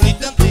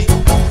 solita a ti.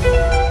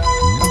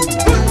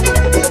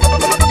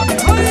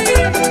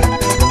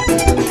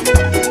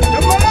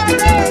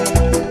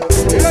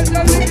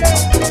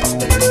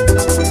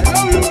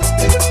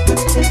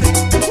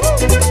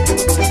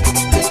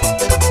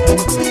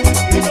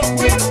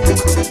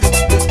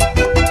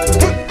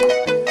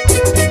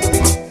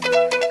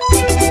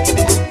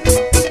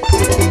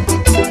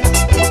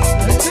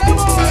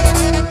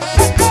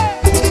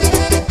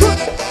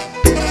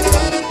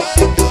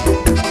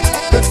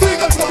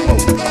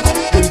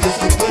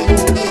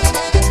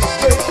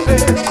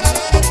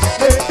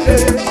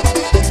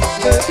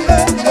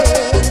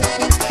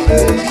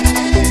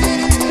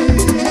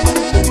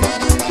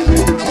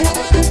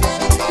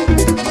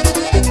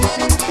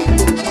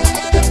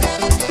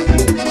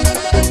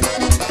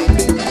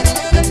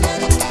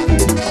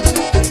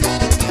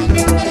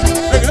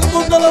 En el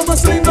mundo lo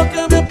más lindo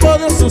que me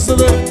puede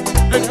suceder.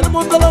 En el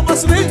mundo lo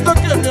más lindo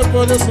que me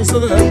puede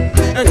suceder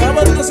es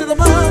haber nacido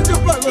macho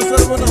para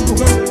ser buena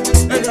mujer.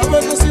 Es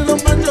haber nacido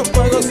macho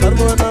para ser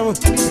buena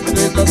mujer.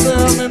 Bendita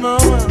sea mi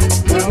mamá,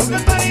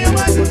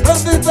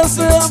 bendita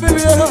sea mi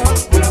vieja,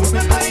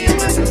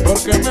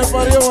 porque me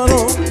parió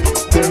varón.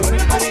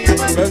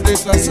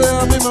 Bendita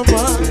sea mi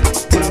mamá,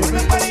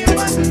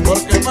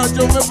 porque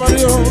macho me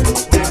parió.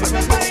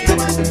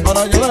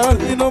 Para llorar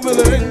y no me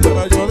den,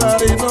 para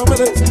llorar y no me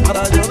den,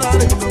 para llorar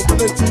y no me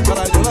den,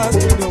 para llorar y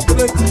no me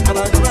den,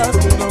 para llorar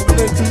y no me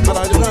den,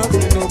 para llorar y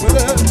no me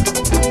den.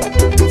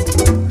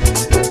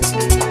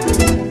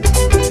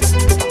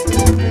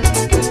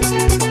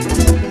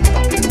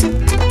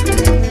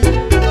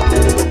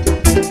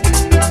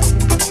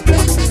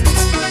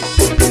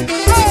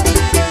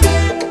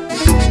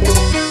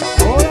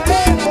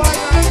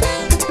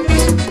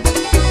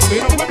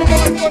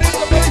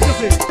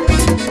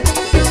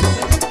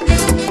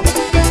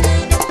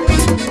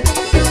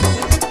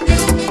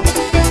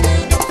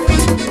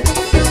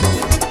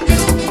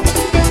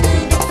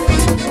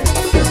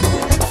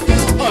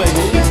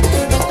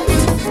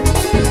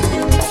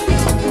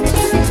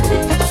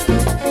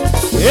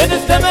 En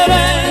este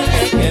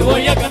merengue que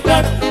voy a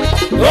cantar,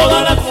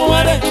 todas las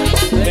mujeres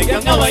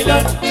vengan a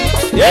bailar.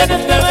 Y en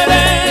este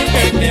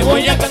merengue que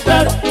voy a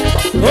cantar,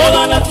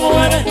 todas las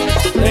mujeres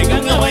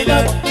vengan a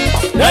bailar.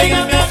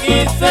 Tráiganme a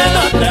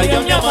Gisela,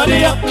 tráiganme a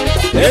María,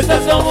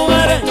 esas son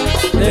mujeres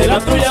de la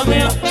tuya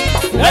mía.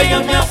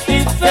 Tráiganme a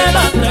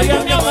Gisela,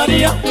 tráiganme a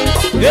María,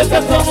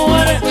 esas son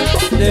mujeres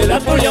de la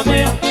tuya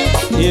mía.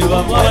 Y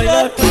vamos a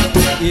bailar,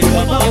 y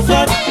vamos a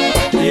gozar,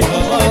 y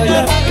vamos a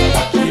bailar,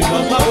 y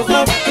vamos a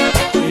gozar,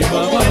 y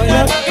vamos a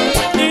bailar,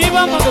 y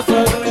vamos a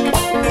gozar.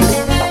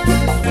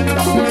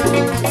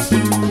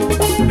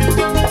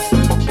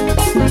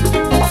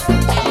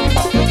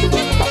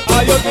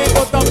 Ay, yo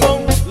digo tapón,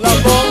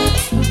 lapón.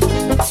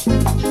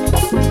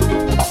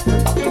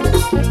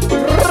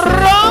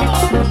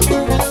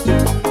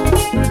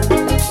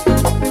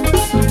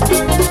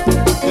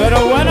 Pero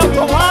bueno,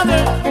 comadre,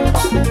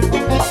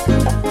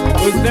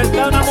 usted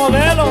está una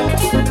modelo.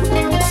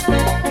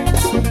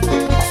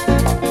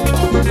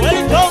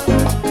 Wellington,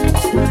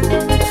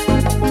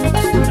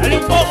 dale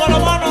un poco la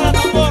mano a la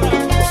tambora.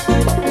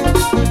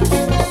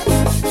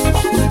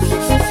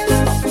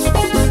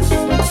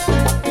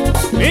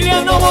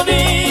 Emiliano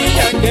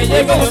Bonilla, que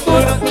llegó de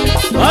Honduras,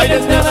 baila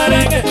este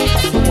merengue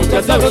con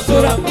mucha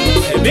sabrosura.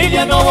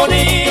 Emiliano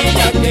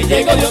Bonilla, que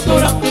llegó de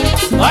Honduras,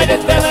 baila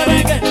este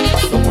merengue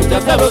con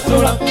mucha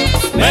sabrosura.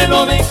 Me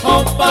lo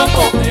dijo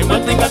Paco y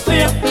Martín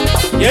García,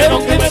 quiero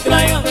que me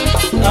traigan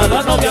a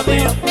la novia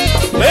mía.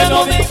 Me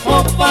lo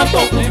dijo Paco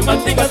y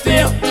Martín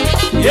García,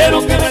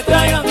 quiero que me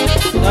traigan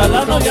a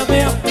la novia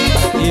mía.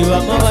 Y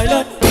vamos a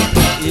bailar,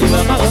 y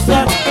vamos a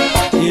gozar,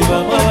 y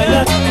vamos a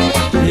bailar,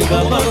 y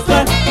vamos a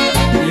gozar,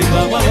 y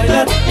vamos a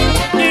bailar,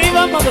 y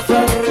vamos a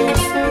gozar.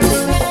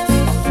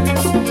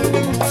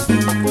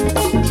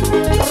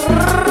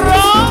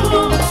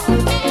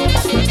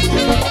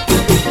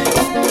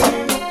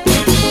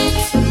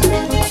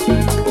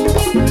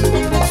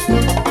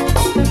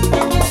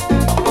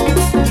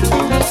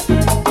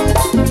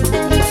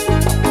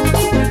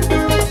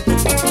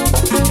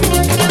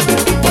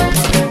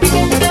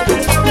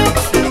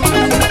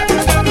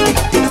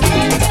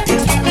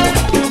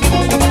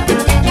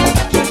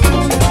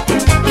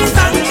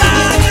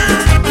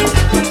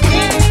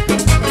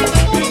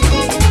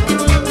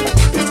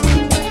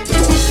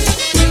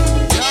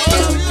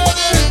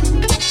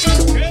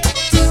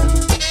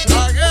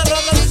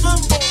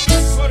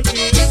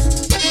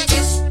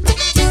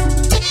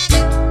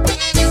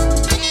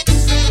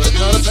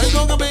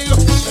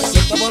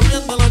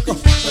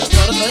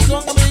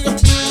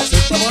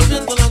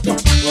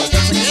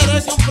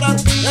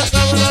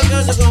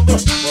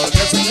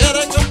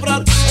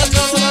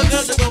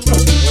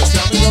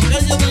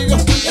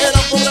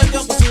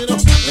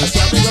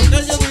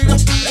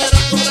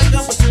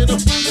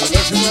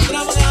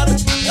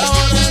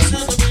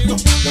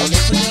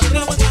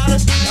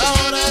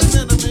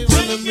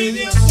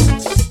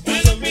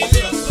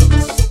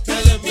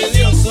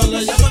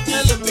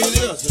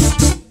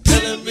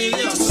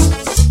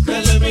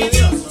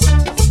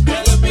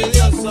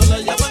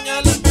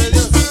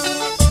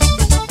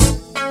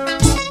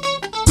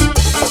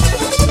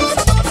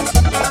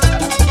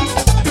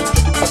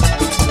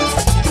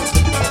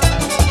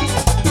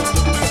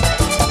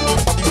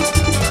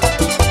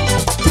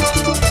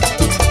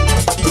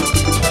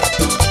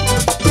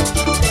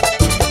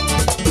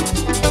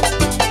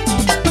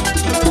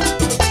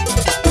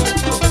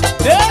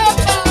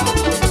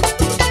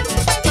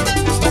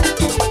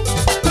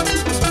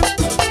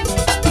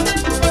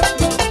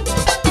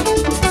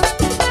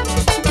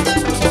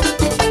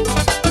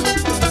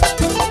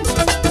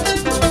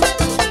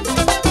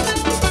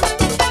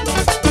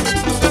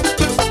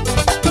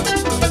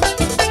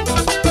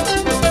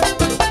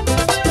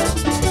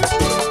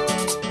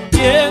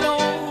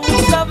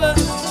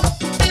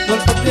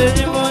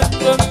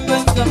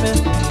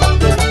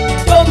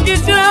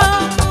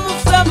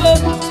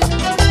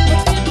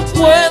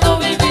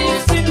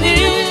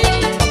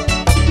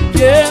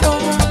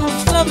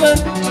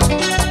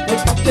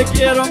 Te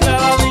quiero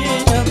cada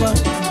día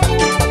más.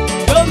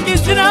 Yo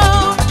quisiera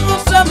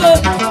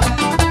saber,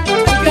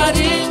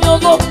 cariño,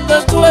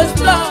 dónde tú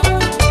estás.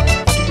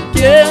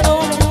 Quiero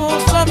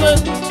saber,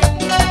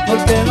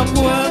 porque no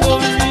puedo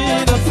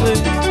vivir así.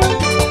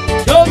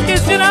 Yo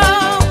quisiera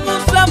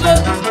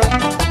saber,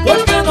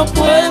 porque no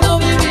puedo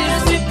vivir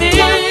sin ti.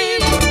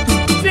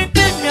 Sin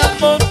ti, mi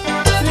amor,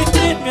 sin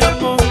ti, mi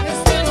amor. Es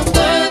que no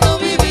puedo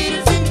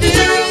vivir sin ti.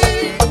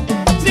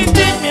 Sin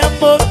ti, mi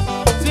amor,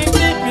 sin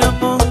ti, mi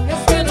amor.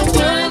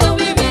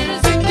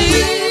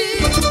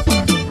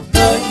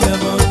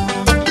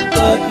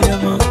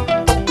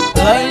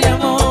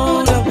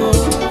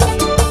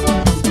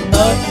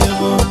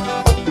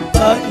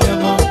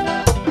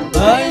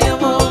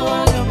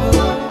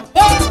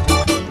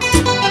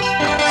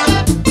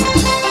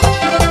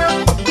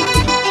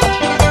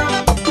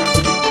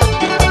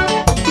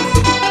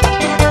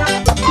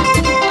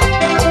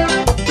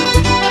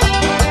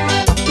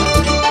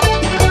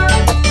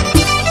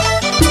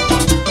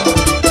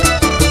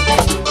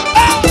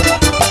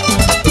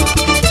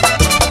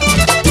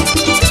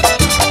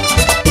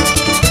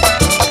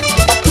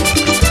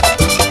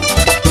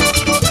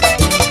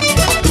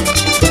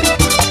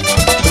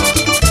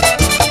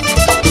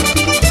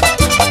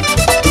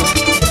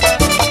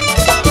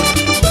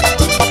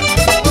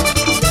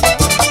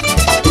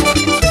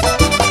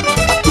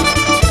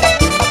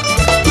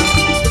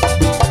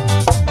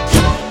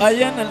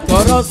 Allá en el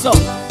Corozo,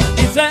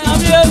 dice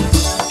Javier,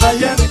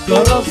 allá en el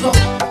Corozo,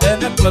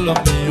 en el pueblo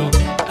mío,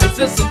 él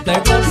se siente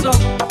gozo,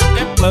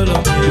 el pueblo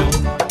mío,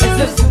 él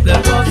se siente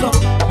gozo.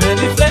 Me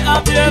dice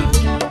Javier,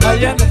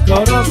 allá en el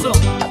Corozo,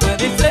 me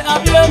dice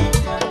Javier,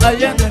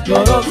 allá en el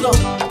Corozo,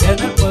 en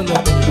el pueblo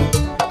mío.